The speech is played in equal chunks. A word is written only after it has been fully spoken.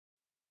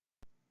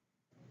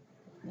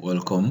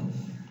Welcome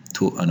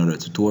to another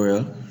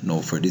tutorial.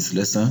 Now for this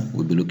lesson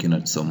we'll be looking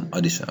at some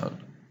additional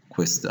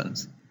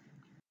questions.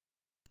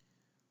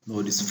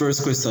 Now this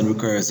first question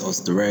requires us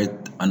to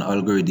write an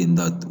algorithm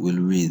that will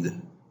read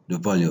the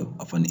value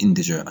of an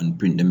integer and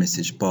print the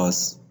message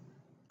pass,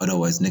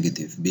 otherwise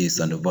negative,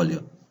 based on the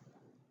value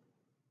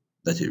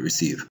that it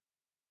receives.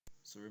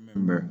 So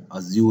remember,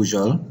 as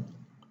usual,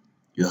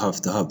 you have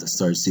to have the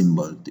star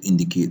symbol to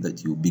indicate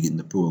that you begin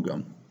the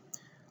program,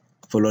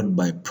 followed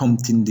by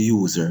prompting the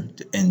user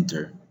to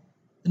enter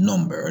the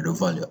number or the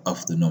value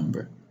of the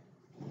number.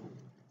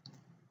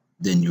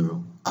 Then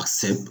you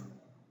accept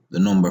the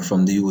number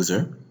from the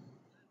user,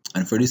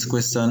 and for this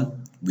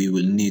question we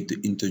will need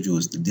to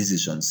introduce the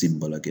decision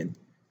symbol again,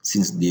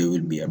 since there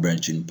will be a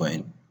branching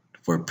point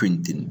for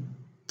printing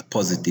the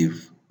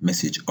positive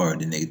message or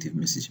the negative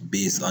message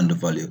based on the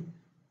value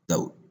that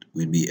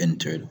will be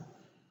entered.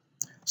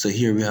 So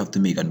here we have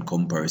to make a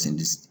comparison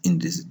in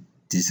this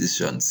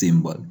decision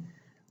symbol.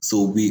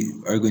 So we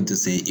are going to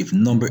say if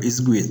number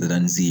is greater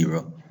than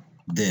 0,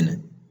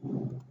 then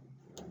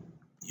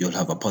you'll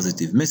have a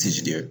positive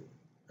message there,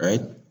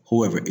 right?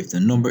 However, if the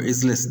number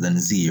is less than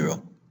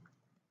 0,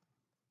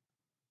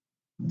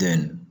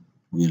 then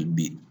we'll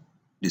be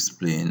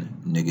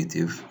displaying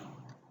negative,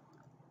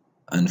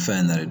 and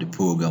finally the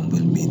program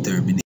will be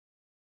terminated.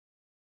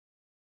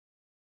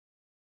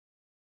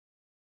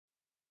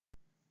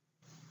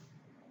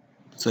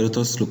 So let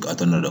us look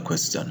at another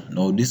question.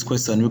 Now this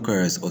question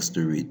requires us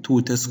to read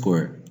 2 test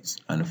scores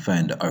and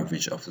find the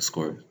average of the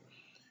scores.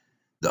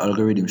 The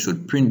algorithm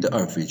should print the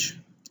average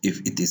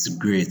if it is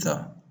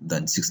greater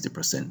than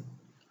 60%.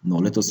 Now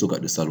let us look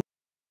at the solution.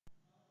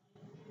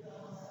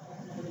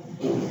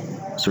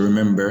 So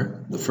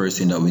remember, the first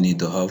thing that we need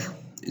to have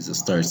is a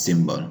star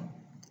symbol,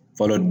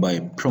 followed by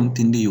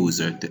prompting the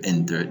user to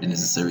enter the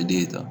necessary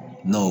data.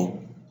 Now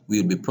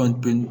we'll be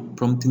prompting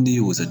the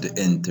user to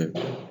enter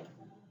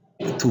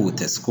the 2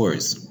 test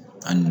scores,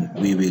 and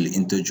we will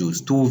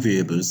introduce 2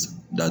 variables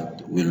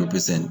that will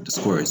represent the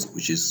scores,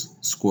 which is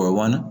score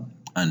 1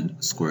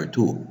 and score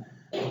 2.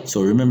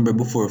 So remember,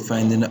 before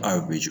finding the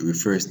average, we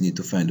first need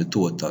to find the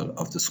total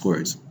of the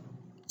scores.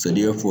 So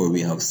therefore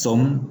we have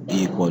sum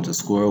equal to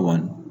score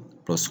 1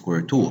 plus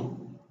score 2.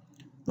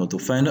 Now to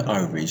find the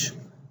average,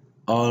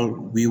 all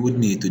we would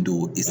need to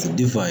do is to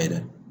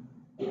divide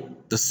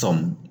the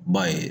sum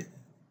by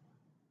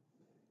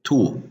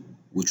 2,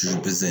 which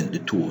represent the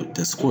 2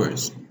 test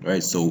scores,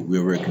 right? So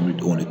we're working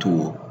with only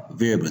 2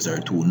 variables or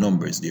 2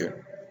 numbers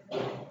there.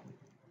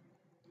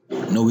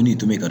 Now we need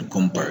to make a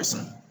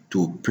comparison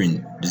to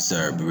print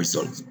desirable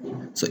results.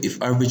 So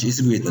if average is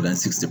greater than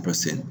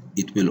 60%,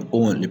 it will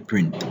only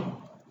print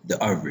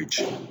the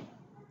average.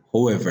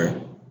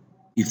 However,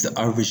 if the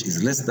average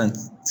is less than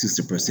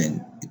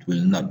 60%, it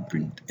will not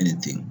print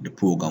anything. The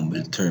program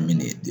will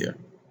terminate there.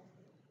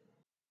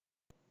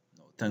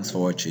 Thanks for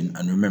watching,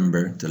 and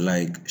remember to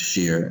like,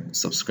 share,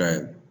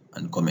 subscribe,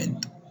 and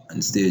comment,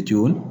 and stay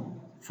tuned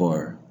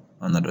for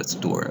another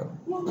tutorial.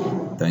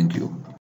 Thank you.